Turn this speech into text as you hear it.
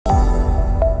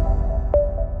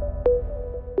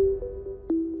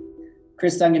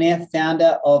Chris Duncan here,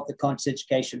 founder of the Conscious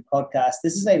Education Podcast.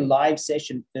 This is a live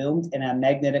session filmed in our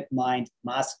Magnetic Mind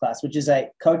Masterclass, which is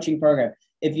a coaching program.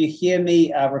 If you hear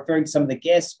me referring to some of the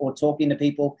guests or talking to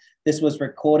people, this was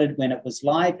recorded when it was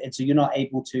live, and so you're not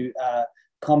able to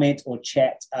comment or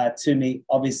chat to me,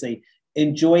 obviously.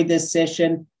 Enjoy this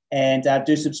session and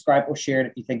do subscribe or share it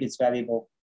if you think it's valuable.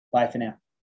 Bye for now.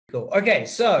 Cool. Okay,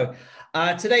 so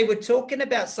today we're talking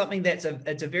about something it's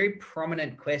a very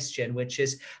prominent question, which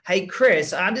is, hey,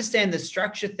 Chris, I understand the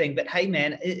structure thing, but hey,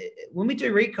 man, when we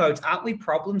do recodes, aren't we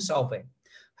problem solving?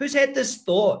 Who's had this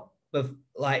thought of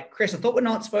like, Chris, I thought we're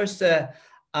not supposed to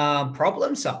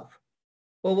problem solve.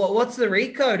 Well, what's the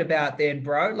recode about then,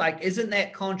 bro? Like, isn't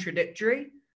that contradictory?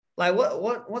 Like,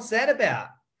 what's that about?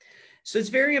 So it's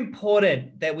very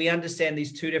important that we understand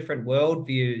these two different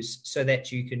worldviews so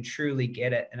that you can truly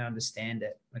get it and understand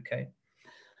it, okay?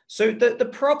 So the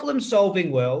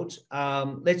problem-solving world,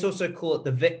 let's also call it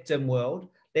the victim world.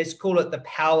 Let's call it the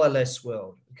powerless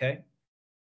world, okay?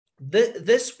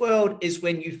 This world is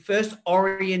when you first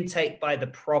orientate by the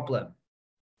problem,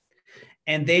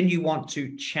 and then you want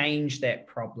to change that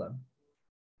problem,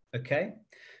 okay?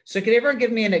 So could everyone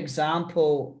give me an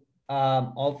example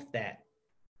of that?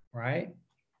 Right?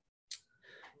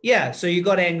 Yeah. So you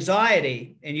got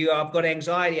anxiety and I've got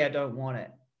anxiety. I don't want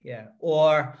it. Yeah.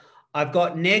 Or I've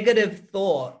got negative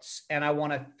thoughts and I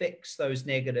want to fix those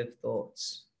negative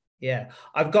thoughts. Yeah.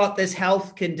 I've got this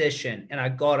health condition and I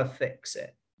got to fix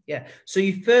it. Yeah. So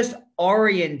you first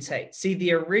orientate. See,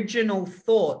 the original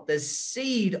thought, the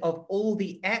seed of all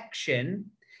the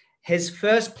action has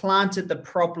first planted the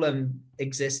problem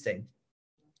existing.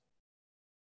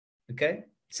 Okay.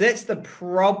 So that's the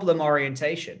problem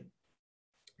orientation.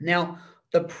 Now,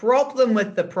 the problem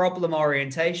with the problem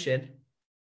orientation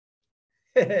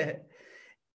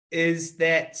is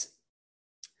that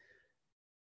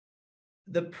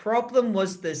the problem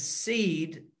was the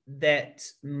seed that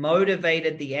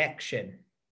motivated the action.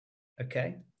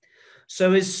 Okay.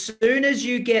 So as soon as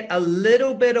you get a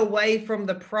little bit away from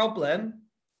the problem,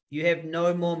 you have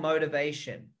no more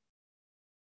motivation.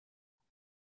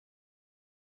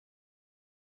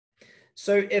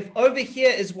 So if over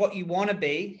here is what you want to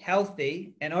be,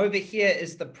 healthy, and over here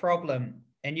is the problem,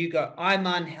 and you go, I'm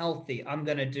unhealthy, I'm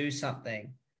going to do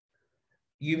something.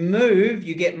 You move,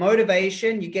 you get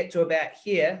motivation, you get to about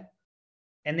here,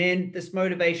 and then this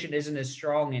motivation isn't as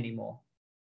strong anymore.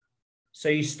 So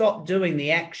you stop doing the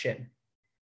action.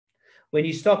 When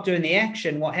you stop doing the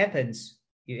action, what happens?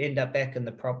 You end up back in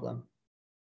the problem.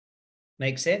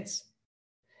 Make sense?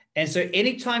 And so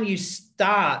anytime you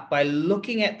start by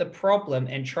looking at the problem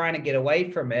and trying to get away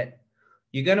from it,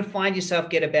 you're going to find yourself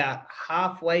get about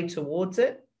halfway towards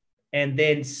it, and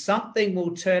then something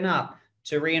will turn up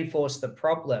to reinforce the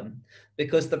problem,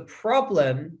 because the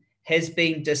problem has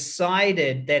been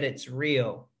decided that it's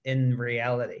real in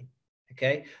reality.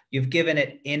 Okay. You've given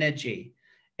it energy.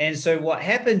 And so what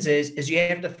happens is you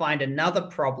have to find another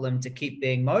problem to keep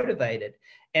being motivated.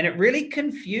 And it really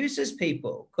confuses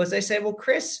people because they say, well,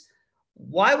 Chris,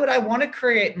 why would I want to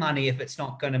create money if it's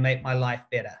not going to make my life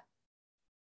better?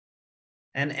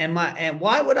 And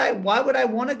why would I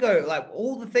want to go, like,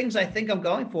 all the things I think I'm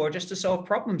going for just to solve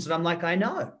problems? And I'm like, I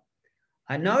know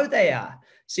they are.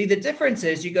 See, the difference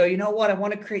is you go, you know what? I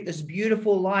want to create this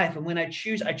beautiful life. And when I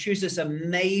choose this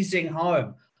amazing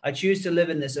home. I choose to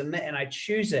live in this, and I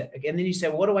choose it. And then you say,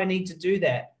 what do I need to do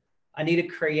that? I need to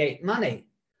create money.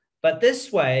 But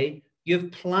this way,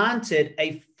 you've planted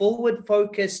a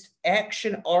forward-focused,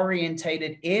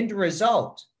 action-orientated end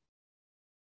result.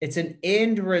 It's an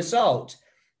end result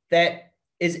that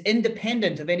is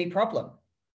independent of any problem.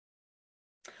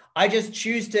 I just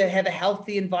choose to have a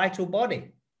healthy and vital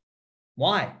body.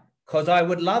 Why? Because I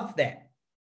would love that.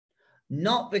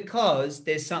 Not because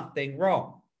there's something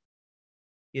wrong.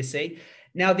 You see?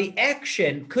 Now, the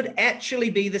action could actually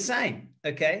be the same,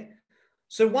 okay?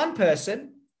 So one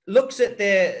person looks at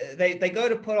they go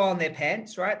to put on their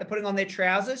pants, right? They're putting on their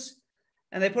trousers,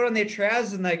 and they put on their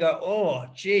trousers and they go, oh,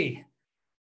 gee,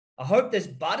 I hope this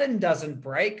button doesn't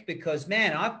break because,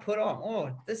 man, I've put on,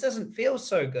 oh, this doesn't feel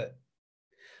so good.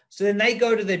 So then they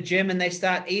go to the gym and they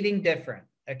start eating different.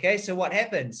 Okay. So what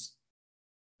happens?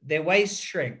 Their waist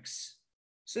shrinks.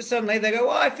 So suddenly they go,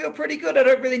 oh, I feel pretty good. I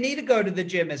don't really need to go to the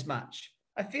gym as much.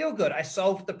 I feel good. I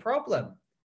solved the problem.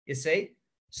 You see?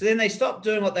 So then they stop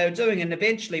doing what they were doing. And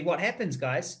eventually what happens,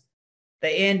 guys?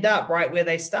 They end up right where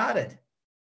they started.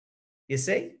 You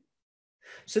see?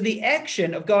 So the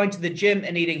action of going to the gym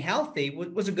and eating healthy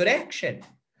was a good action.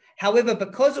 However,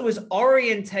 because it was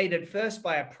orientated first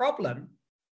by a problem,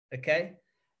 okay,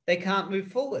 they can't move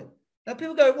forward. Now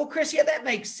people go, well, Chris, yeah, that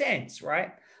makes sense,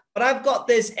 right? but I've got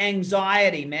this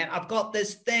anxiety, man. I've got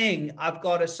this thing I've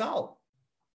got to solve.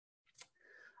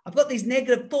 I've got these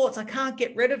negative thoughts. I can't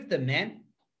get rid of them, man.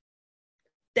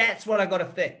 That's what I got to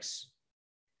fix.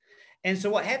 And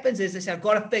so what happens is they say, I've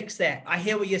got to fix that. I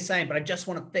hear what you're saying, but I just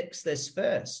want to fix this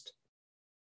first.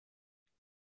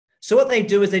 So what they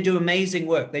do is they do amazing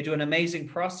work. They do an amazing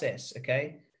process,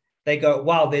 okay? They go,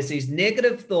 wow, there's these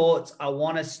negative thoughts. I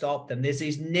want to stop them. There's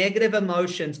these negative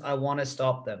emotions. I want to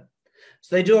stop them.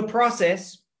 So they do a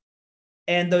process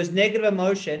and those negative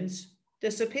emotions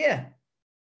disappear.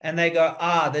 And they go,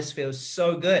 this feels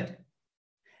so good.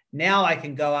 Now I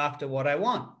can go after what I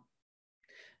want.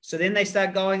 So then they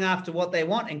start going after what they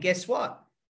want. And guess what?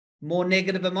 More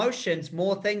negative emotions,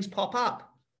 more things pop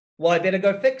up. Well, I better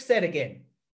go fix that again.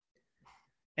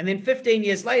 And then 15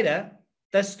 years later,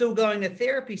 they're still going to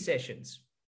therapy sessions.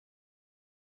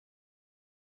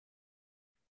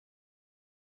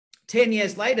 10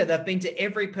 years later, they've been to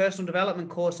every personal development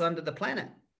course under the planet.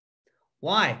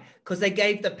 Why? Because they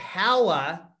gave the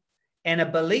power and a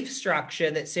belief structure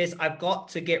that says, I've got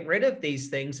to get rid of these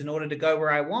things in order to go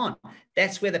where I want.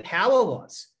 That's where the power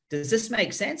was. Does this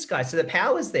make sense, guys? So the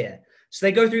power's there. So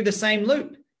they go through the same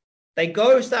loop. They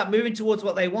go start moving towards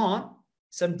what they want.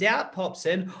 Some doubt pops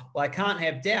in. Well, I can't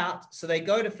have doubt. So they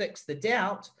go to fix the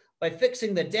doubt. By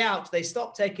fixing the doubt, they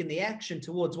stop taking the action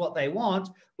towards what they want,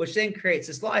 which then creates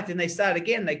this life. Then they start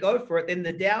again. They go for it. Then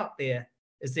the doubt there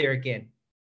is there again.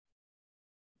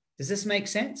 Does this make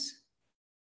sense?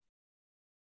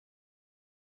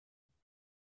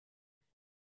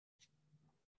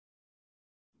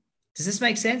 Does this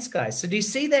make sense, guys? So do you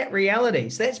see that reality?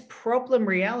 So that's problem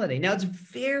reality. Now it's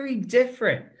very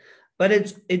different, but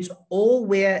it's all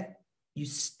where you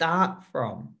start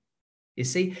from. You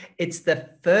see, it's the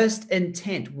first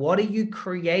intent. What are you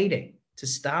creating to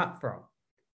start from?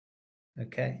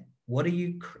 Okay. What are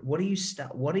you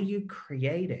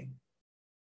creating?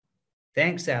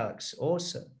 Thanks, Alex.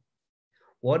 Awesome.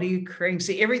 What are you creating?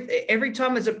 See, every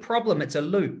time there's a problem, it's a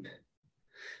loop.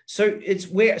 So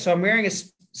I'm wearing a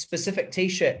specific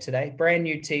t-shirt today, brand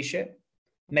new t-shirt,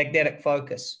 magnetic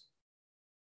focus.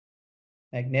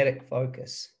 Magnetic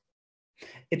focus.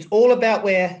 It's all about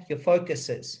where your focus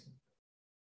is.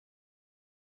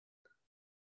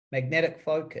 Magnetic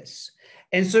focus.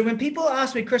 And so when people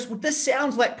ask me, Chris, well, this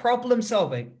sounds like problem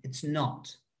solving. It's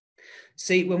not.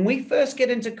 See, when we first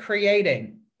get into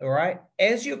creating, all right,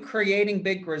 as you're creating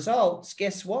big results,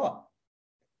 guess what?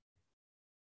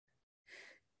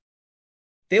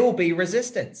 There will be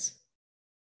resistance,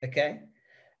 okay?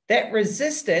 That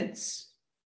resistance,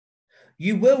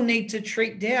 you will need to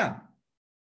treat down.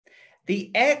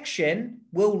 The action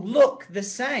will look the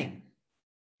same,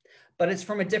 but it's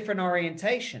from a different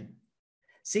orientation.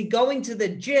 See, going to the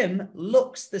gym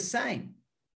looks the same.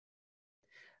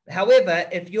 However,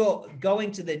 if you're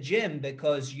going to the gym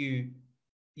because you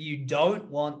don't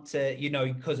want to,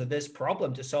 because of this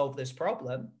problem, to solve this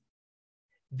problem,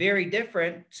 very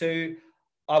different to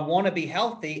I want to be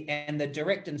healthy and the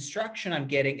direct instruction I'm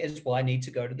getting is, well, I need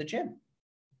to go to the gym.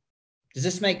 Does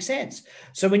this make sense?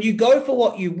 So when you go for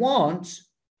what you want,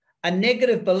 a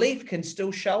negative belief can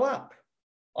still show up.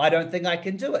 I don't think I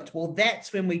can do it. Well,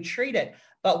 that's when we treat it,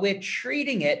 but we're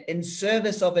treating it in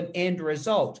service of an end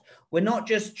result. We're not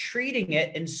just treating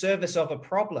it in service of a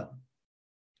problem.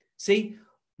 See,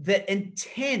 the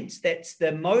intent, that's the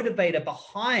motivator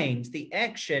behind the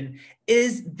action,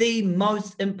 is the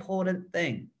most important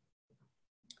thing.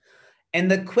 And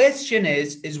the question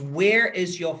is where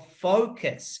is your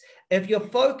focus? If your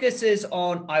focus is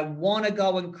on, I want to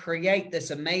go and create this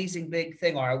amazing big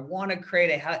thing, or I want to create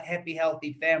a happy,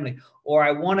 healthy family, or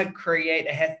I want to create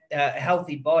a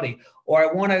healthy body, or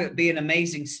I want to be an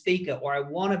amazing speaker, or I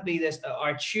want to be this, or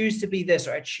I choose to be this,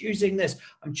 or I'm choosing this,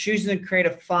 I'm choosing to create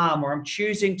a farm, or I'm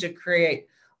choosing to create,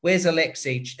 where's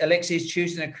Alexi? Alexi is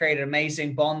choosing to create an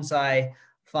amazing bonsai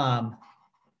farm,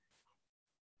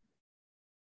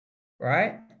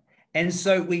 right? And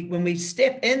so when we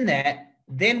step in that,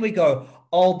 then we go,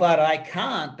 oh, but I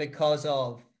can't because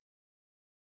of,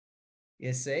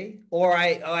 you see, or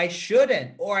I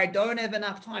shouldn't, or I don't have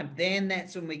enough time. Then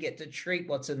that's when we get to treat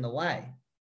what's in the way,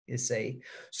 you see.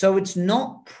 So it's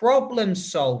not problem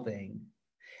solving.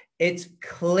 It's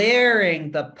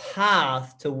clearing the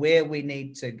path to where we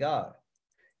need to go.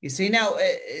 You see, now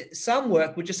some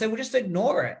work would just say, well, just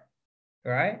ignore it,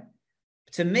 right?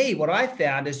 To me, what I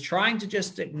found is trying to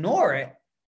just ignore it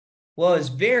was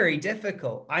very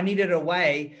difficult. I needed a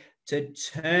way to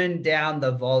turn down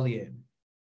the volume.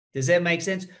 Does that make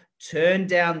sense? Turn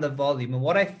down the volume. And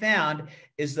what I found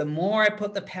is the more I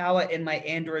put the power in my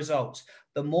end results,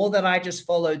 the more that I just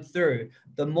followed through,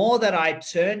 the more that I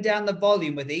turned down the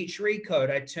volume with each recode,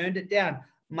 I turned it down.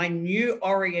 My new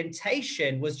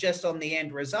orientation was just on the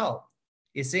end result.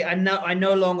 You see, I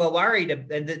no longer worried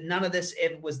that none of this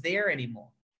ever was there anymore.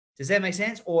 Does that make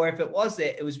sense? Or if it was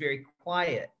there, it was very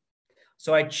quiet.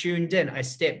 So I tuned in, I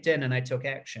stepped in, and I took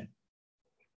action.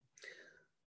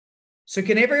 So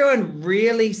can everyone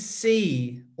really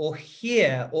see or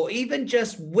hear or even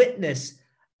just witness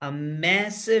a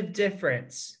massive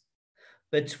difference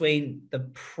between the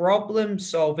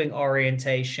problem-solving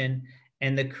orientation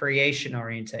and the creation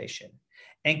orientation?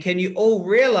 And can you all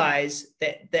realize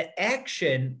that the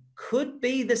action could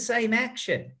be the same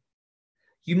action?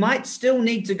 You might still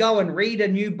need to go and read a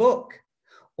new book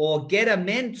or get a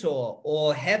mentor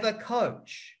or have a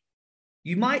coach.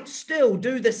 You might still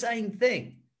do the same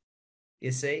thing,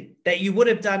 you see, that you would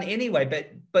have done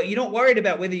anyway, but you're not worried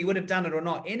about whether you would have done it or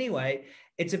not anyway.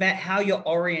 It's about how you're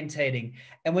orientating.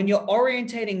 And when you're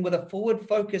orientating with a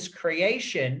forward-focused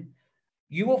creation,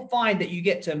 you will find that you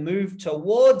get to move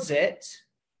towards it,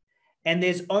 and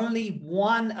there's only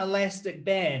one elastic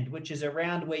band, which is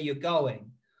around where you're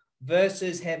going,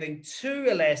 versus having two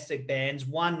elastic bands,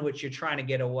 one which you're trying to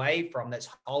get away from that's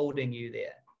holding you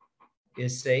there. You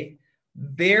see,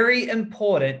 very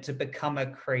important to become a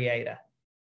creator.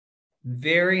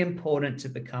 Very important to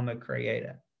become a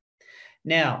creator.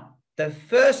 Now, the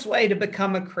first way to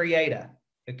become a creator,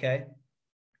 okay?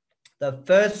 The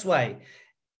first way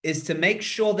is to make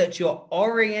sure that you're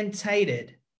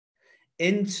orientated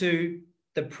into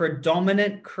the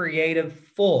predominant creative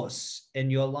force in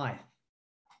your life.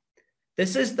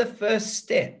 This is the first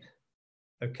step,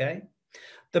 okay?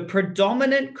 The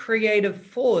predominant creative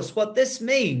force, what this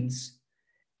means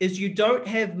is you don't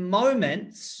have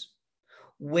moments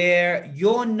where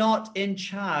you're not in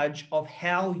charge of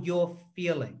how you're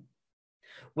feeling.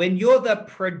 When you're the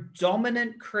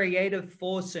predominant creative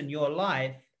force in your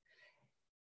life,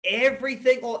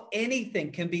 everything or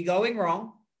anything can be going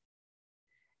wrong,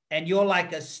 and you're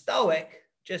like a stoic,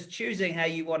 just choosing how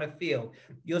you want to feel.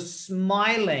 You're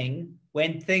smiling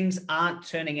when things aren't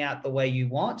turning out the way you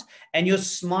want, and you're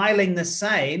smiling the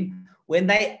same when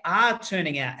they are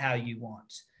turning out how you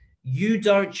want. You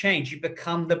don't change. You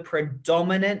become the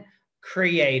predominant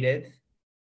creative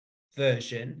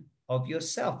version of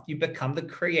yourself. You become the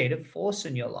creative force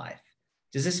in your life.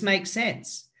 Does this make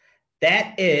sense?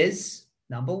 That is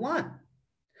number one.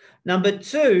 Number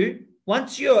two,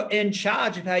 once you're in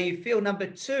charge of how you feel, number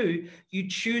two, you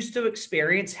choose to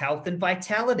experience health and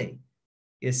vitality.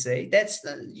 You see,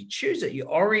 you choose it. You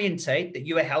orientate that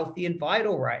you are healthy and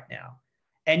vital right now,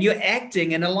 and you're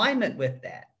acting in alignment with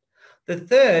that. The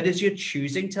third is you're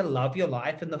choosing to love your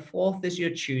life, and the fourth is you're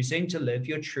choosing to live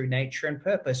your true nature and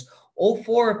purpose. All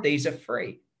four of these are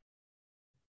free.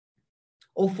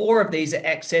 All four of these are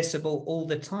accessible all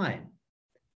the time.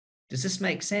 Does this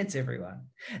make sense, everyone?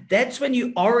 That's when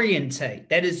you orientate.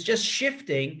 That is just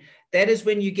shifting. That is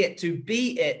when you get to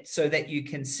be it so that you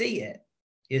can see it.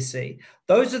 You see,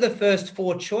 those are the first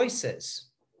four choices.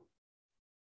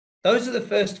 Those are the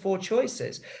first four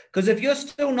choices. Because if you're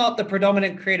still not the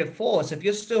predominant creative force, if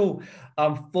you're still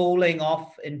falling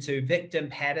off into victim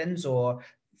patterns or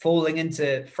falling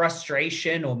into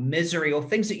frustration or misery or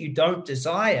things that you don't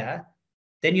desire,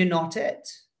 then you're not it.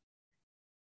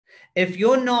 If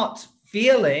you're not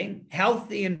feeling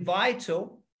healthy and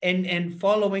vital and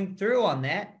following through on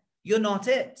that, you're not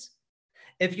it.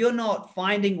 If you're not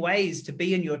finding ways to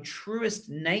be in your truest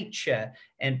nature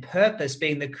and purpose,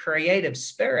 being the creative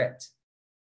spirit,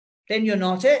 then you're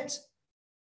not it.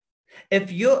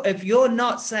 If you're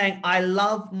not saying, I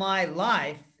love my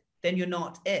life, then you're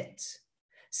not it.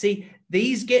 See,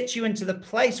 these get you into the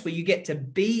place where you get to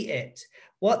be it.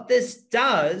 What this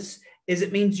does is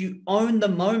it means you own the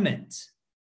moment.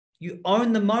 You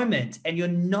own the moment, and you're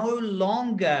no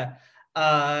longer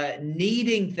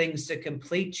needing things to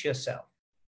complete yourself.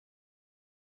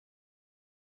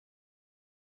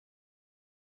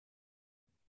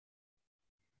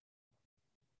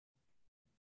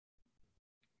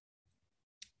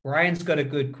 Ryan's got a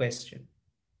good question.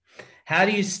 How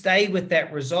do you stay with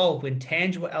that resolve when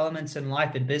tangible elements in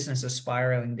life and business are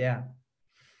spiraling down?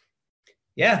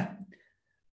 Yeah,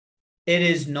 it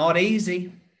is not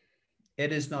easy.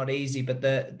 It is not easy, but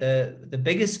the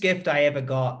biggest gift I ever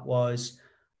got was,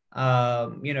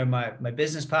 my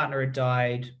business partner had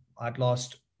died. I'd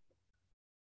lost,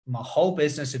 my whole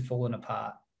business had fallen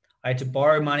apart. I had to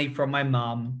borrow money from my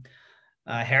mom.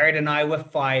 Harriet and I were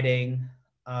fighting.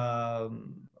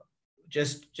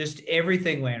 Just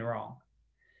everything went wrong.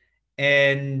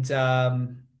 And, I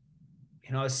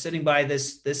was sitting by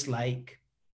this lake.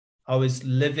 I was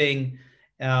living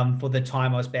For the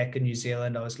time I was back in New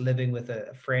Zealand. I was living with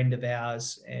a friend of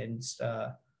ours, and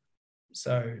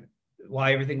so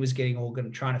while everything was getting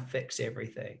organized, trying to fix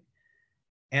everything.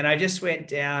 And I just went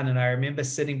down, and I remember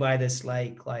sitting by this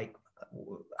lake, like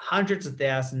hundreds of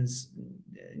thousands,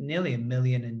 nearly 1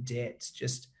 million in debt,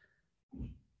 just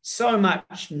so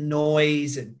much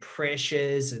noise and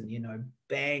pressures and,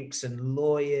 banks and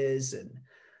lawyers and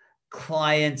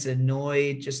clients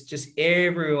annoyed, just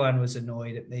everyone was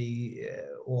annoyed at me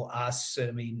or us.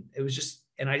 I mean, it was just,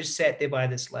 and I just sat there by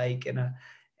this lake, and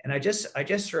I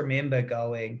just remember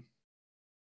going,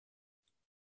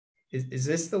 is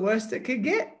this the worst it could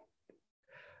get?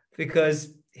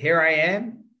 Because here I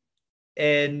am,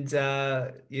 and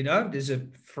there's a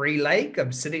free lake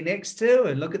I'm sitting next to,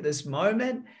 and look at this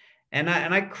moment, and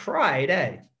I cried.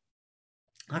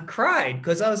 I cried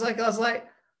because I was like,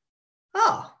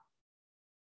 oh,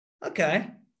 okay.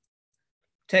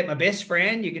 Take my best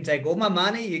friend, you can take all my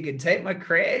money, you can take my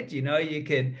cred, you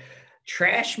can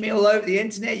trash me all over the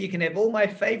internet, you can have all my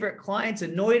favorite clients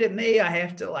annoyed at me. I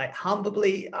have to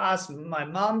humbly ask my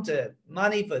mom to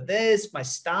money for this. My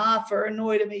staff are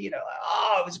annoyed at me, it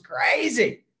was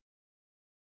crazy.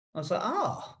 I was like,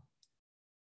 oh.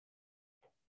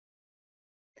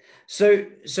 So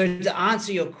to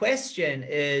answer your question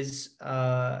is,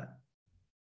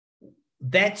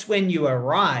 that's when you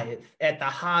arrive at the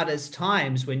hardest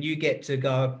times, when you get to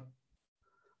go,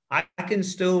 I can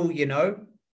still, and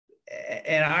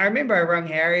I remember I rang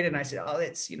Harriet and I said, oh,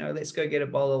 let's go get a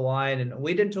bowl of wine. And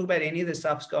we didn't talk about any of the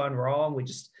stuff's going wrong. We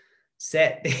just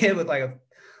sat there with it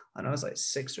was like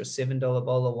 $6 or $7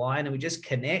 bowl of wine, and we just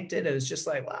connected. It was just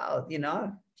like, wow,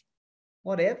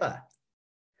 whatever.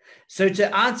 So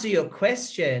to answer your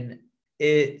question,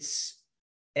 it's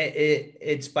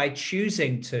by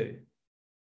choosing to.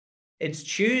 It's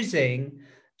choosing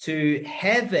to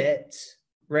have it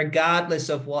regardless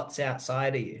of what's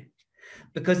outside of you.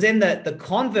 Because then the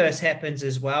converse happens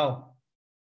as well,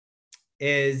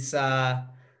 is how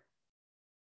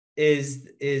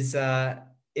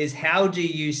do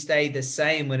you stay the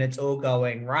same when it's all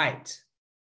going right?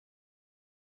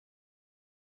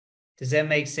 Does that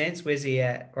make sense? Where's he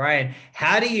at? Ryan,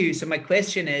 so my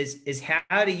question is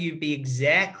how do you be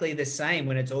exactly the same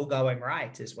when it's all going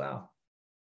right as well?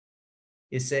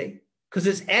 You see? Because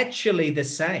it's actually the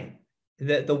same.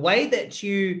 The way that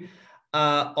you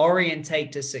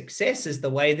orientate to success is the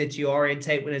way that you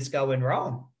orientate when it's going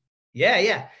wrong.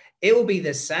 Yeah. It will be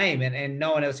the same. And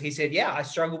no one else, he said, yeah, I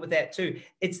struggle with that too.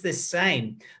 It's the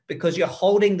same because you're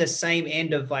holding the same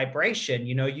end of vibration.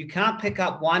 You can't pick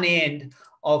up one end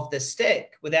of the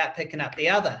stick without picking up the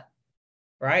other,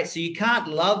 right? So you can't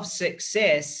love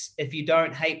success if you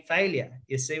don't hate failure.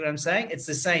 You see what I'm saying? It's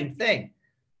the same thing.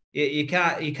 You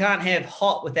can't have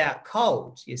hot without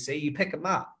cold. You see, you pick them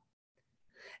up.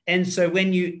 And so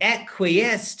when you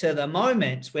acquiesce to the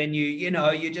moment, when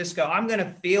you just go, I'm going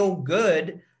to feel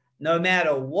good no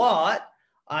matter what.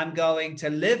 I'm going to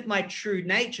live my true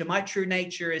nature. My true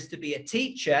nature is to be a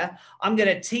teacher. I'm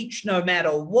going to teach no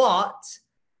matter what.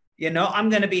 I'm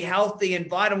going to be healthy and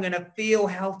vital. I'm going to feel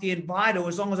healthy and vital.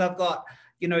 As long as I've got,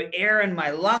 air in my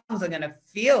lungs, I'm going to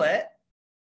feel it.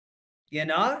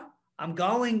 I'm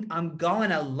going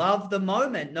to love the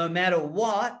moment no matter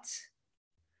what.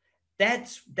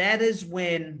 That is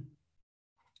when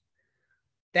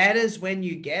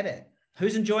you get it.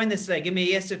 Who's enjoying this today? Give me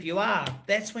a yes if you are.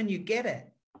 That's when you get it.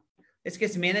 Let's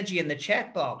get some energy in the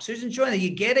chat box. Who's enjoying it?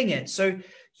 You're getting it. So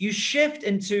you shift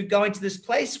into going to this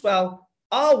place. If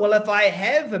I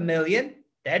have $1 million,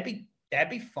 that'd be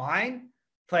fine.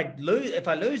 If I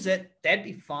lose it, that'd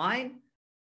be fine.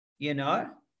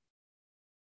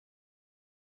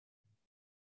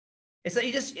 It's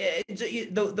like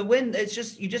the win. It's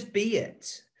just, you just be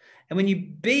it. And when you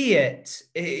be it,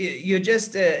 you're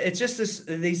just, it's just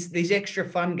these extra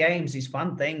fun games, these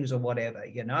fun things or whatever,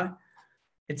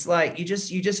 it's like, you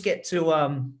just get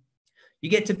to, you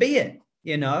get to be it,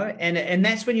 and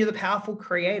that's when you're the powerful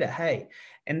creator. Hey,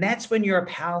 and that's when you're a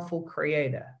powerful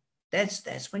creator.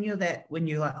 That's when you're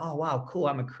like, oh, wow, cool.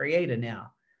 I'm a creator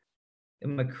now.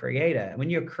 I'm a creator. And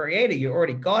when you're a creator, you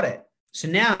already got it. So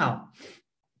now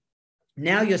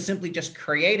you're simply just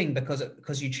creating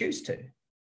because you choose to.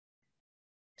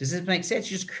 Does this make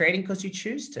sense? You're just creating because you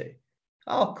choose to.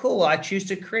 Oh, cool. I choose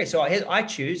to create. So I'm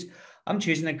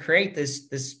choosing to create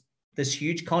this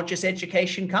huge conscious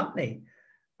education company,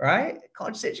 right?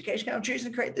 Conscious education company. I'm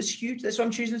choosing to create that's what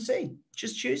I'm choosing to see.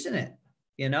 Just choosing it,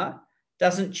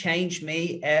 doesn't change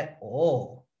me at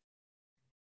all.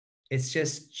 It's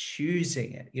just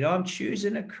choosing it. I'm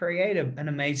choosing to create an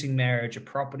amazing marriage, a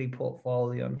property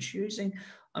portfolio. I'm choosing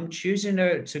I'm choosing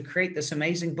to create this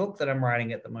amazing book that I'm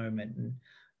writing at the moment,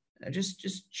 and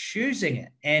just choosing it.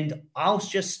 And I'll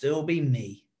just still be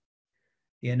me.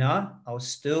 I'll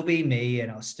still be me,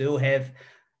 and I'll still have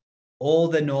all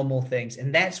the normal things.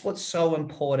 And that's what's so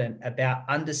important about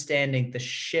understanding the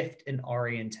shift in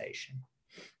orientation.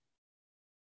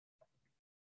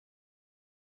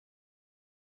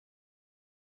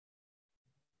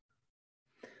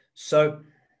 So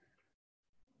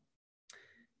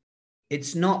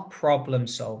it's not problem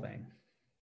solving.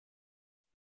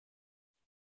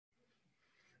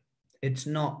 It's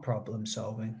not problem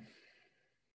solving.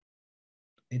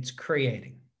 It's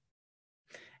creating.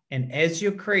 And as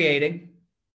you're creating,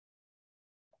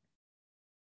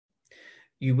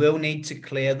 you will need to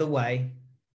clear the way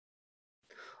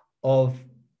of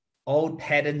old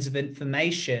patterns of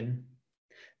information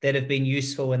that have been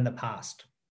useful in the past.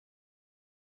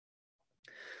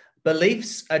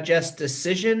 Beliefs are just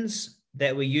decisions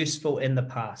that were useful in the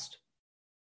past.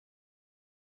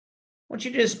 I want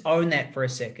you to just own that for a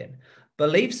second.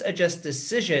 Beliefs are just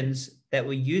decisions that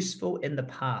were useful in the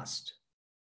past.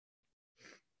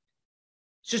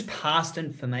 It's just past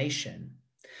information.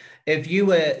 If you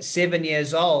were 7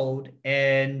 years old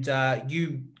and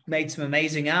you made some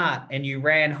amazing art and you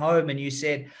ran home and you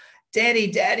said,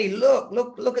 Daddy,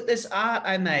 look at this art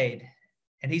I made.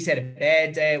 And he's had a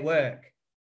bad day at work.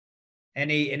 And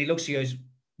he looks at you and goes,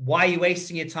 why are you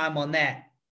wasting your time on that?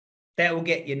 That will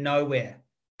get you nowhere.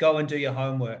 Go and do your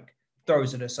homework.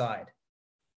 Throws it aside.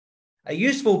 A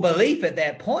useful belief at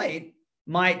that point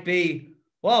might be,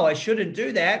 well, I shouldn't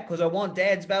do that because I want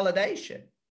Dad's validation.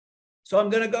 So I'm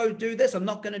going to go do this. I'm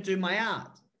not going to do my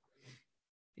art.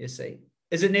 You see,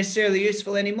 is it necessarily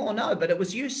useful anymore? No, but it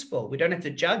was useful. We don't have to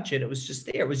judge it. It was just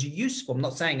there. It was useful. I'm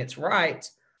not saying it's right.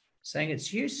 I'm saying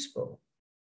it's useful.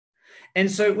 And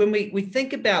so when we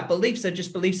think about beliefs, they're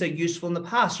just beliefs that are useful in the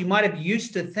past. You might have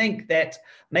used to think that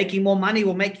making more money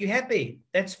will make you happy.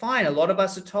 That's fine. A lot of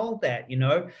us are told that,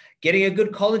 getting a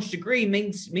good college degree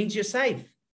means you're safe.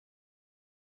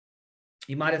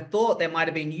 You might have thought that might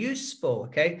have been useful.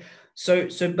 Okay. So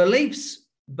beliefs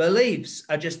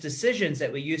are just decisions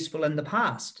that were useful in the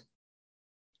past.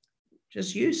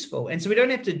 Just useful. And so we don't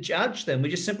have to judge them. We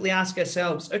just simply ask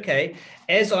ourselves, okay,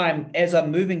 as I'm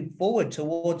moving forward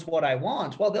towards what I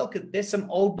want, well, there's some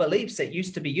old beliefs that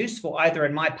used to be useful either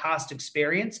in my past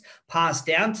experience, passed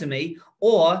down to me,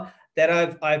 or that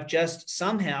I've just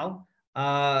somehow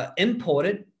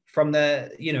imported from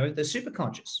the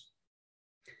superconscious.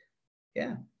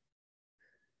 Yeah.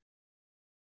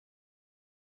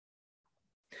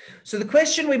 So the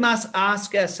question we must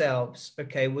ask ourselves,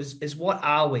 okay, is what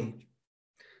are we?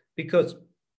 Because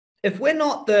if we're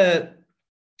not our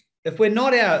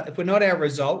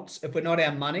results, if we're not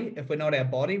our money, if we're not our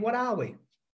body, what are we?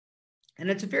 And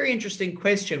it's a very interesting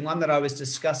question, one that I was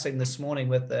discussing this morning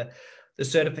with the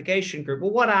certification group.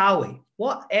 Well, what are we?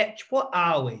 What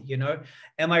are we?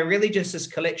 Am I really just this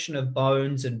collection of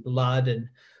bones and blood and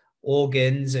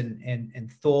organs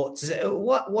and thoughts?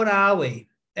 What are we?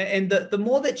 And the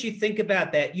more that you think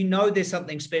about that, there's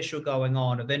something special going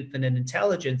on of infinite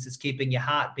intelligence that's keeping your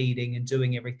heart beating and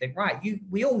doing everything right.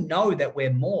 We all know that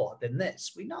we're more than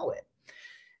this. We know it.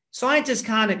 Scientists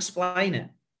can't explain it.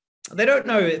 They don't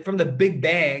know it from the Big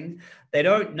Bang. They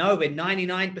don't know where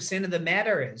 99% of the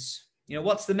matter is.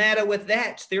 What's the matter with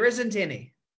that? There isn't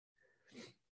any.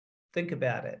 Think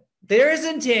about it. There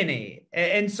isn't any.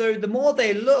 And so the more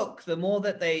they look, the more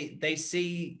that they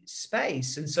see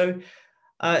space. And so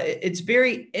it's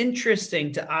very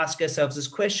interesting to ask ourselves this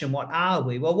question: what are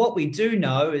we? Well, what we do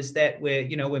know is that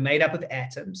we're made up of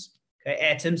atoms. Okay,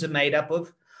 atoms are made up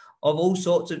of all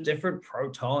sorts of different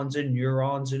protons and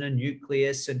neurons and a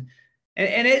nucleus, and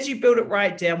as you build it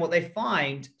right down, what they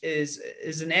find is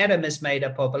an atom is made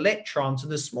up of electrons,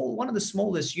 and one of the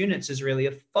smallest units is really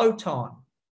a photon.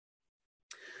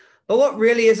 But what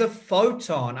really is a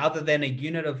photon other than a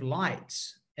unit of light?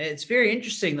 It's very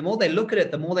interesting. The more they look at it,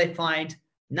 the more they find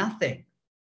nothing.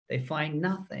 They find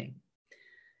nothing.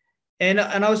 And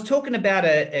I was talking about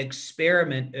an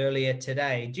experiment earlier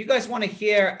today. Do you guys want to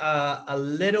hear a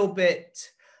little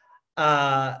bit?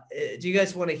 Do you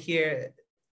guys want to hear?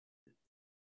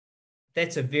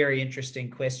 That's a very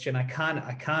interesting question. I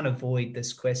can't avoid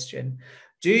this question.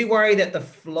 Do you worry that the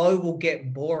flow will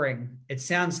get boring? It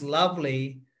sounds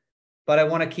lovely, but I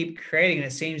want to keep creating. And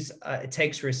it seems it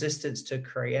takes resistance to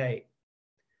create.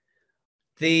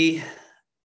 The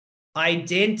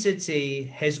identity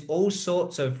has all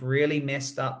sorts of really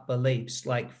messed up beliefs,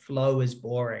 like flow is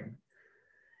boring,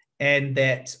 and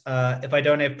that if I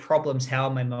don't have problems, how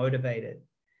am I motivated?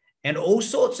 And all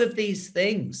sorts of these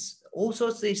things, all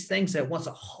sorts of these things that it wants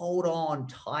to hold on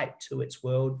tight to its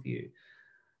worldview.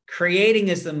 Creating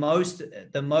is the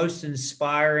most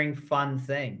inspiring, fun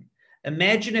thing.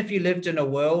 Imagine if you lived in a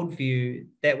worldview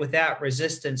that without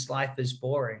resistance, life is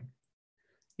boring.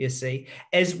 You see,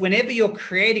 as whenever you're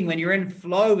creating, when you're in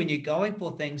flow, when you're going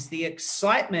for things, the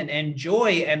excitement and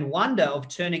joy and wonder of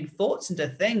turning thoughts into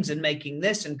things and making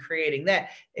this and creating that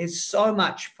is so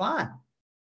much fun.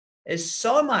 It's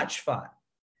so much fun.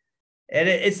 And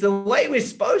it's the way we're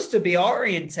supposed to be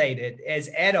orientated as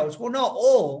adults. Well, not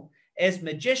all, as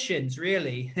magicians,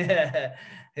 really.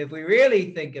 If we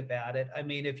really think about it, I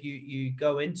mean, if you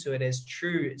go into it as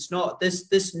true, it's not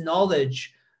this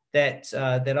knowledge that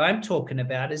I'm talking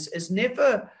about is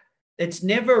never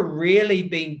really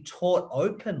been taught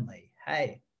openly.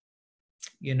 Hey,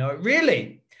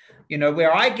 really,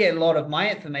 where I get a lot of my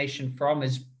information from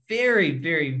is very,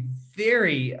 very,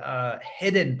 very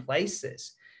hidden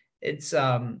places. It's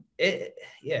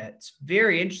it's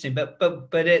very interesting, but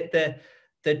at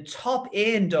the top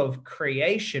end of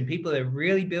creation, people that are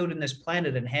really building this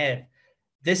planet and have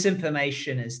this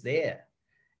information is there.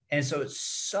 And so it's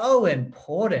so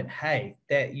important, hey,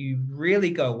 that you really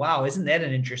go, wow, isn't that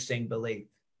an interesting belief?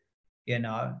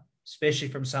 Especially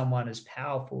from someone as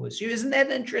powerful as you. Isn't that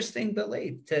an interesting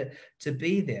belief to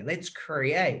be there? Let's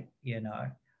create,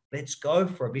 let's go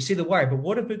for it. You see the worry, but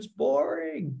what if it's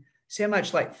boring? See how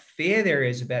much like fear there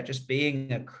is about just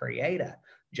being a creator,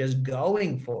 just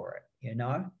going for it,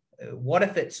 What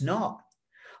if it's not?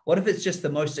 What if it's just the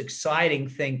most exciting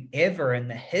thing ever in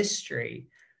the history,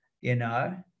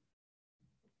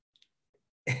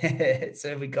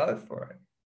 So we go for it.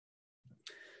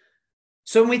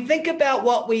 So when we think about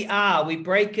what we are, we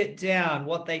break it down.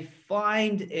 What they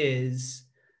find is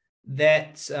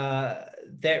that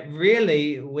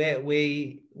really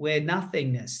we're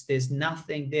nothingness. There's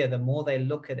nothing there the more they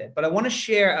look at it. But I want to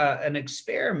share an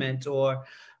experiment, or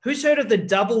who's heard of the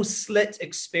double slit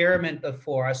experiment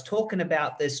before? I was talking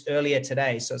about this earlier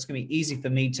today, so it's going to be easy for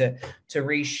me to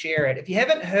reshare it. If you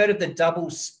haven't heard of the double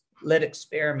slit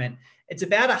experiment, it's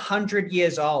about 100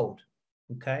 years old,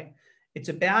 okay? It's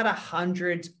about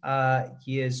 100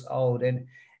 years old, and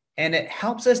it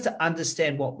helps us to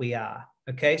understand what we are,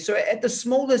 okay? So at the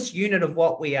smallest unit of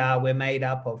what we are, we're made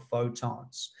up of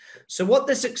photons. So what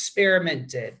this experiment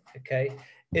did, okay,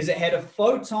 is it had a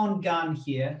photon gun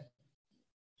here,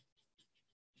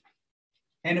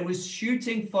 and it was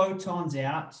shooting photons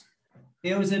out.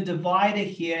 There was a divider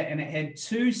here, and it had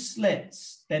two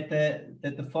slits that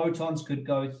the photons could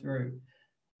go through.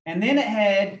 And then it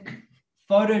had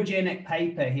photogenic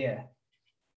paper here.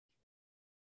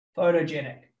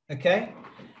 Photogenic, okay?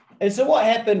 And so what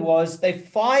happened was they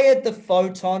fired the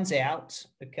photons out,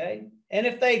 okay? And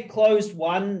if they closed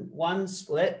one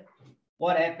slit,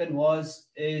 what happened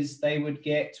is they would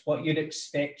get what you'd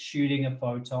expect shooting a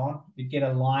photon. You'd get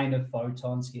a line of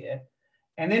photons here.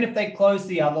 And then if they closed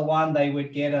the other one, they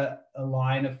would get a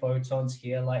line of photons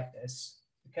here like this,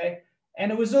 okay?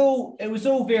 And it was all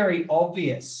very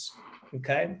obvious,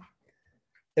 okay?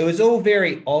 It was all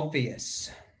very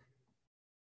obvious.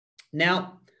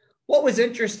 Now, what was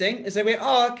interesting is they went,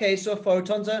 oh, okay, so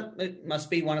photons it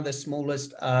must be one of the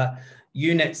smallest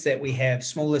units that we have,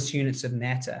 smallest units of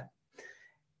matter.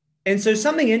 And so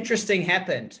something interesting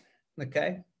happened,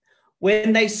 okay?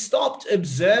 When they stopped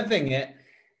observing it,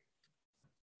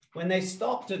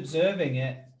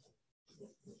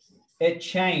 it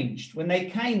changed. When they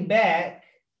came back,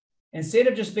 instead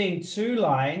of just being two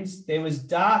lines, there was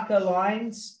darker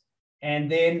lines,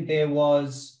 and then there were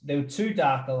two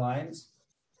darker lines,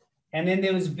 and then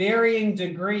there was varying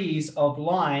degrees of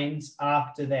lines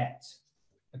after that,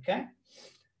 okay?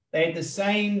 They had the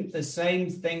same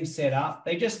thing set up.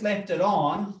 They just left it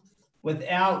on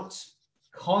without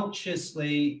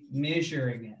consciously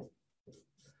measuring it.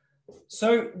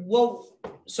 So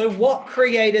what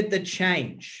created the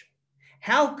change?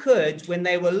 How could, when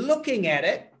they were looking at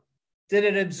it, did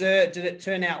it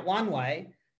turn out one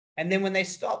way? And then when they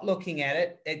stopped looking at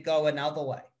it, it go another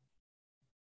way?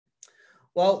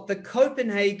 Well, the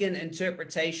Copenhagen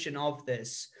interpretation of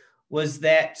this was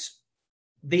that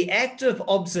the act of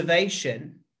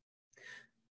observation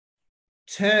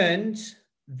turned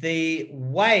the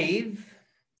wave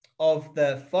of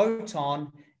the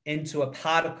photon into a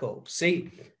particle. See,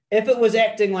 if it was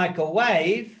acting like a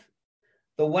wave,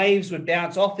 the waves would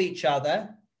bounce off each other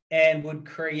and would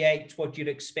create what you'd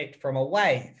expect from a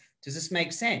wave. Does this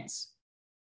make sense?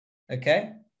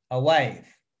 Okay, a wave.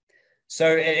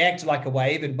 So it acted like a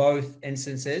wave in both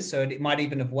instances. So it might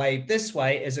even have waved this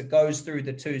way as it goes through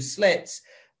the two slits.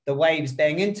 The waves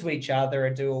bang into each other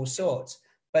and do all sorts.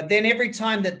 But then every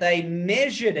time that they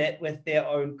measured it with their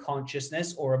own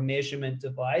consciousness or a measurement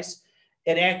device,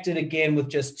 it acted again with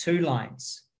just 2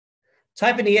 lines.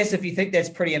 Type in yes if you think that's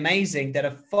pretty amazing, that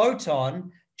a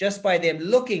photon, just by them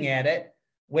looking at it,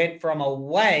 went from a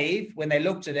wave when they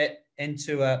looked at it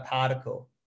into a particle.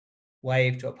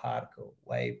 Wave to a particle,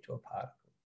 wave to a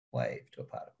particle, wave to a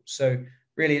particle. So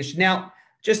really interesting. Now,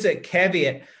 just a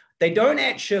caveat, they don't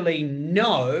actually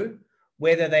know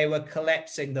whether they were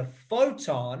collapsing the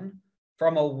photon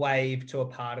from a wave to a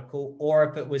particle, or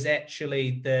if it was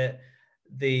actually the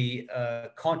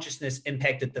consciousness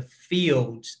impacted the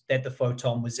field that the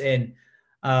photon was in.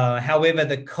 However,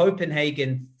 the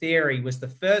Copenhagen theory was the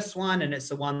first one, and it's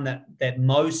the one that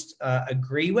most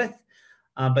agree with.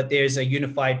 But there's a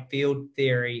unified field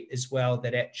theory as well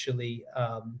that actually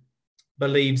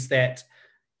believes that,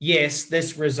 yes,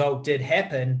 this result did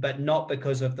happen, but not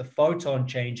because of the photon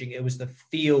changing. It was the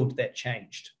field that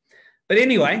changed. But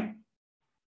anyway,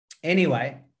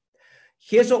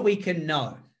 here's what we can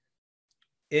know,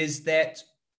 is that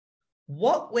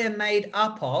what we're made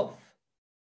up of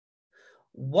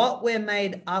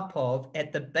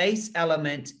at the base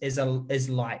element is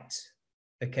light,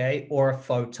 okay, or a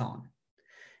photon.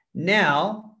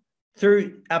 Now,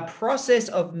 through a process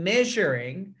of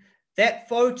measuring, that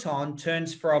photon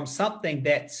turns from something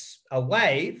that's a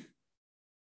wave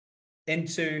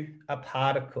into a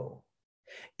particle.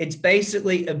 It's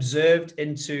basically observed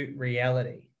into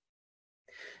reality.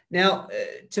 Now,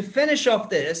 to finish off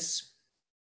this,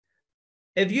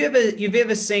 if you've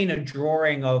ever seen a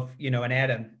drawing of, an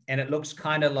atom, and it looks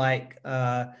kind of like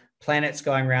planets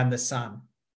going around the sun,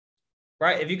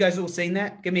 right? Have you guys all seen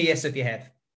that? Give me a yes if you have.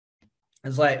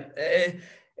 It's like,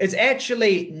 it's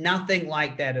actually nothing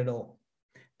like that at all.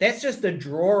 That's just a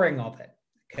drawing of it,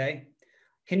 okay?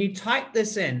 Can you type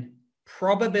this in?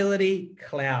 Probability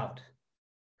cloud.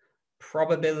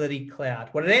 Probability cloud.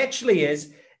 What it actually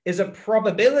is a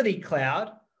probability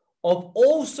cloud of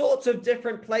all sorts of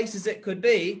different places it could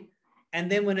be,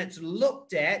 and then when it's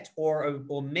looked at or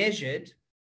measured,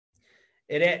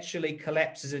 it actually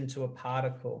collapses into a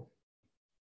particle.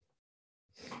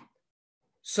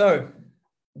 So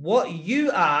what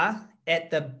you are at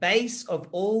the base of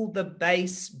all the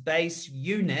base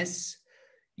units,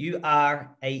 you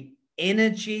are an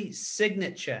energy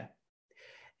signature.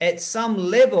 At some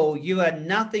level, you are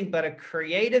nothing but a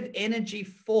creative energy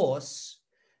force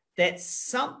that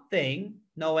something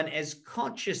known as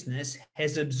consciousness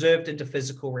has observed into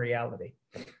physical reality.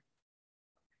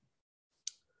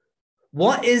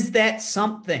 What is that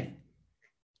something?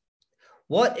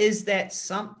 What is that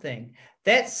something?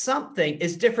 That something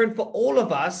is different for all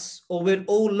of us, or we'd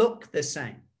all look the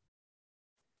same.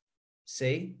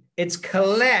 See, it's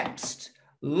collapsed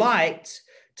light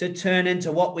to turn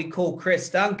into what we call Chris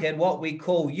Duncan, what we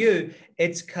call you.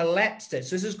 It's collapsed it.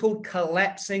 So this is called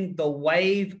collapsing the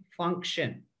wave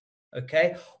function.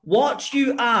 Okay. What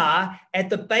you are at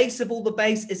the base of all the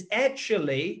base is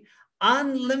actually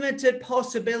unlimited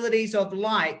possibilities of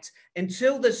light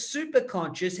until the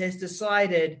superconscious has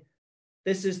decided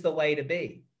this is the way to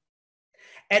be.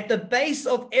 At the base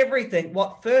of everything,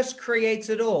 what first creates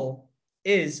it all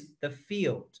is the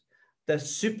field. The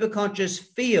superconscious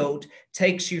field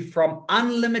takes you from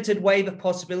unlimited wave of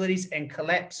possibilities and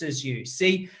collapses you.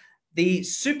 See, the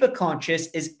superconscious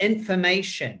is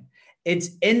information.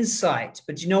 It's insight.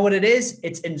 But you know what it is?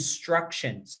 It's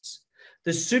instructions.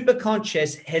 The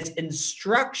superconscious has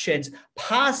instructions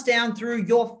passed down through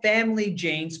your family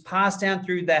genes, passed down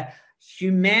through the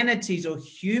humanities or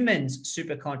humans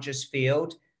superconscious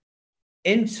field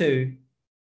into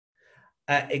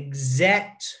an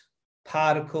exact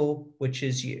particle, which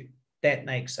is you. That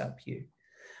makes up you.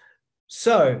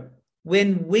 So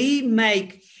when we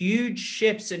make huge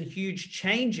shifts and huge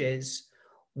changes,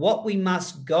 what we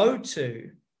must go to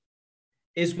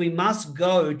is we must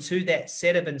go to that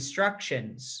set of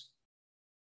instructions.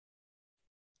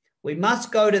 We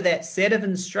must go to that set of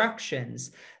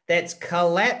instructions that's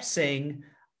collapsing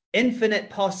infinite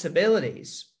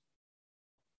possibilities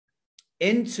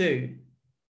into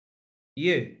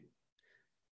you.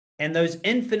 And those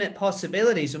infinite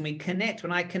possibilities, when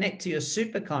I connect to your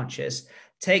superconscious,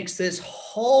 takes this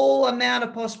whole amount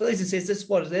of possibilities and says, this is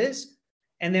what it is.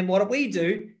 And then what we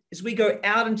do is we go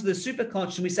out into the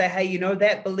superconscious and we say, hey,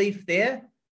 that belief there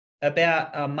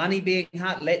about money being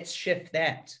hard, let's shift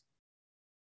that.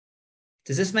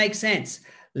 Does this make sense?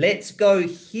 Let's go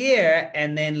here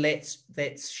and then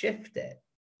let's shift it.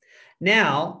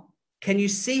 Now, can you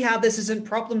see how this isn't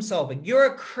problem solving? You're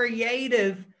a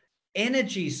creative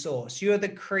energy source. You're the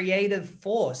creative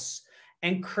force.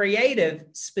 And creative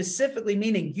specifically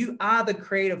meaning you are the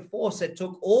creative force that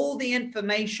took all the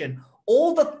information,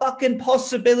 all the fucking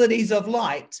possibilities of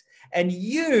light, and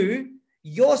your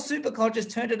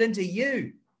superconscious turned it into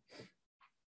you.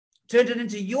 Turned it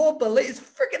into your belief. It's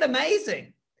freaking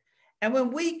amazing. And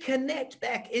when we connect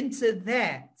back into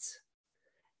that,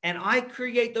 and I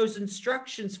create those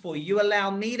instructions for you, you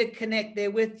allow me to connect there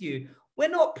with you. We're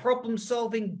not problem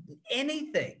solving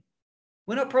anything.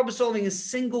 We're not problem solving a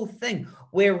single thing.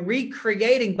 We're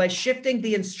recreating by shifting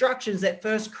the instructions that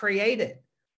first created.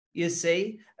 You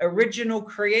see, original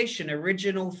creation,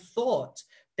 original thought,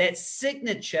 that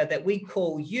signature that we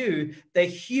call you, the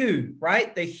hue,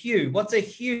 right? The hue. What's a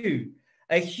hue?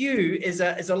 A hue is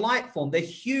a light form. The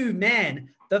hue, man,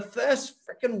 the first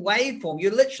freaking waveform.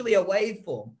 You're literally a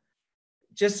waveform,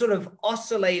 just sort of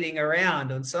oscillating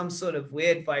around on some sort of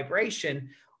weird vibration.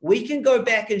 We can go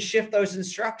back and shift those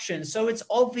instructions. So it's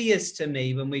obvious to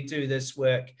me when we do this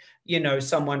work,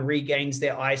 someone regains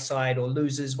their eyesight or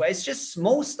loses weight. It's just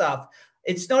small stuff.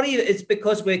 It's not even, it's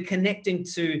because we're connecting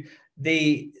to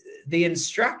the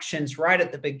instructions right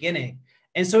at the beginning.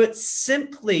 And so it's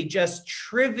simply just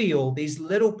trivial. These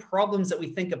little problems that we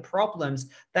think are problems,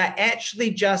 they're actually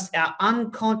just our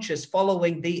unconscious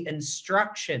following the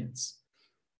instructions.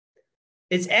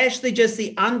 It's actually just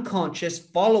the unconscious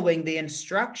following the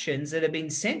instructions that have been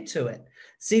sent to it.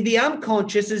 See, the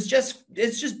unconscious it's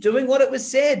just doing what it was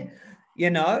said.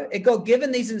 It got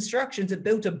given these instructions. It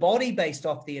built a body based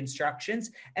off the instructions.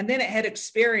 And then it had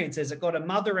experiences. It got a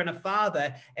mother and a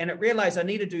father. And it realized I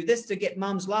need to do this to get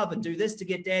mom's love and do this to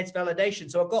get dad's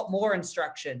validation. So it got more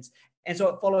instructions. And so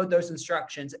it followed those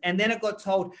instructions. And then it got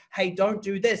told, hey, don't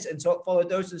do this. And so it followed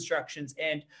those instructions.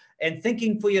 And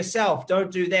thinking for yourself, don't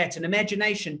do that. And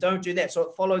imagination, don't do that. So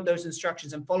it followed those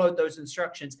instructions and followed those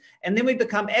instructions. And then we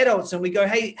become adults and we go,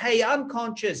 hey,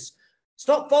 unconscious,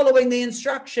 stop following the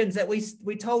instructions that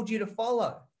we told you to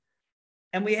follow.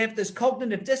 And we have this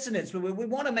cognitive dissonance where we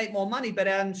want to make more money, but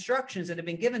our instructions that have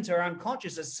been given to our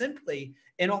unconscious are simply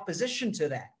in opposition to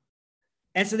that.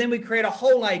 And so then we create a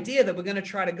whole idea that we're going to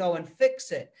try to go and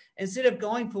fix it instead of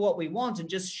going for what we want and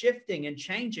just shifting and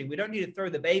changing. We don't need to throw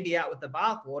the baby out with the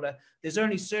bathwater. There's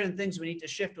only certain things we need to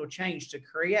shift or change to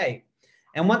create.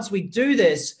 And once we do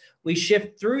this, we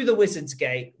shift through the wizard's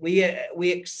gate. We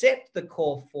accept the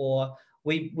call for,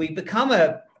 we become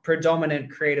a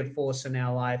predominant creative force in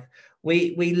our life.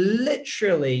 We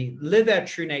literally live our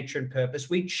true nature and purpose.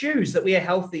 We choose that we are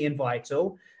healthy and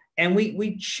vital. And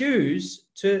we choose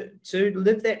to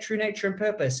live that true nature and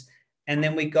purpose. And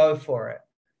then we go for it.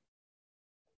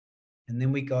 And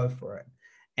then we go for it.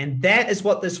 And that is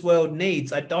what this world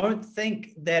needs. I don't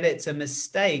think that it's a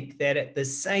mistake that at the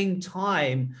same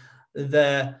time,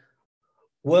 the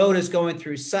world is going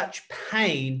through such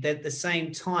pain that at the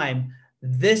same time,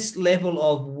 this level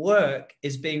of work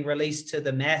is being released to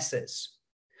the masses.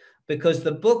 Because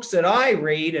the books that I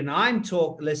read and I'm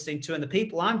listening to and the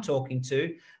people I'm talking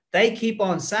to, they keep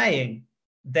on saying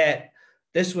that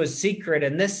this was secret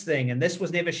and this thing, and this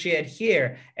was never shared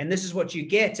here. And this is what you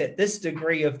get at this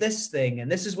degree of this thing. And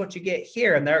this is what you get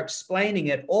here. And they're explaining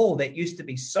it all that used to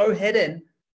be so hidden.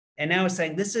 And now it's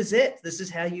saying, this is it. This is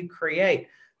how you create.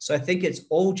 So I think it's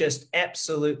all just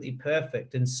absolutely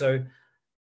perfect. And so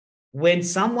when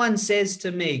someone says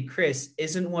to me, Chris,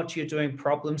 isn't what you're doing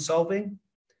problem solving?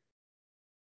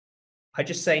 I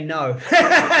just say no.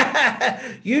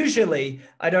 Usually,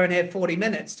 I don't have 40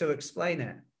 minutes to explain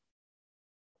it.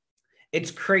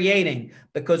 It's creating,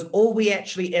 because all we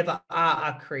actually ever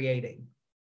are creating.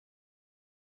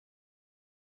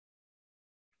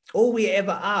 All we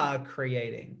ever are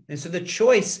creating. And so the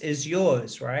choice is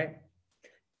yours, right?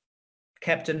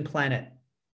 Captain Planet.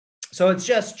 So it's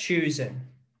just choosing.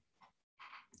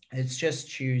 It's just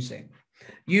choosing.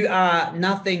 You are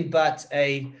nothing but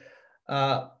a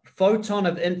photon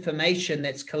of information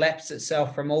that's collapsed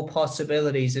itself from all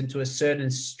possibilities into a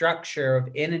certain structure of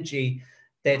energy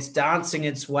that's dancing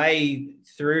its way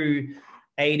through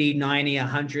 80, 90,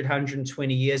 100,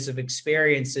 120 years of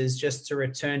experiences just to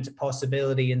return to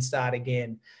possibility and start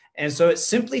again. And so it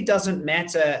simply doesn't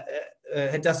matter.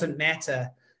 It doesn't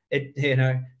matter.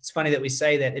 It's funny that we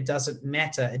say that. It doesn't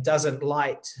matter. It doesn't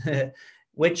light.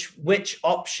 Which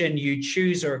option you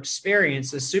choose or experience,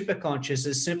 the superconscious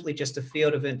is simply just a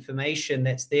field of information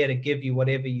that's there to give you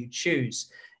whatever you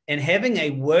choose. And having a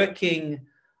working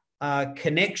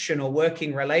connection or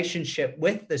working relationship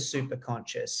with the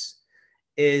superconscious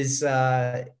is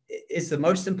the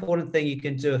most important thing you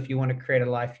can do if you want to create a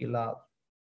life you love.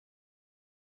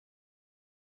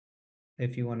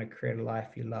 If you want to create a life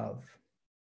you love.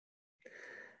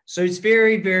 So it's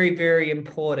very, very, very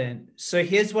important. So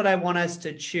here's what I want us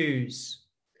to choose.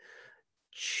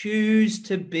 Choose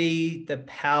to be the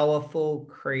powerful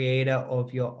creator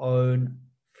of your own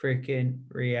freaking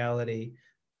reality.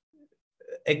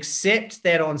 Accept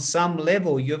that on some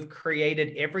level you've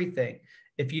created everything.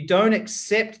 If you don't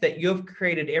accept that you've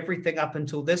created everything up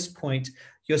until this point,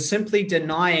 you're simply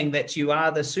denying that you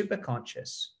are the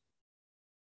superconscious.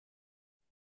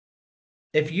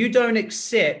 If you don't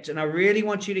accept, and I really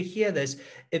want you to hear this,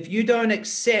 if you don't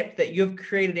accept that you've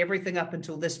created everything up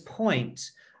until this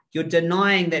point, you're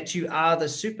denying that you are the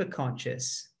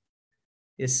superconscious.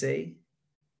 You see?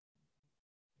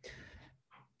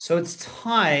 So it's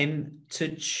time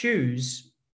to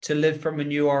choose to live from a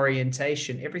new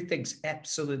orientation. Everything's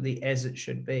absolutely as it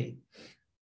should be.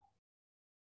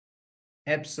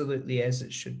 Absolutely as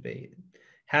it should be.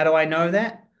 How do I know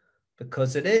that?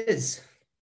 Because it is.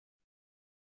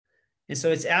 And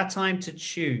so it's our time to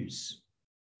choose.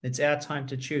 It's our time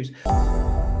to choose.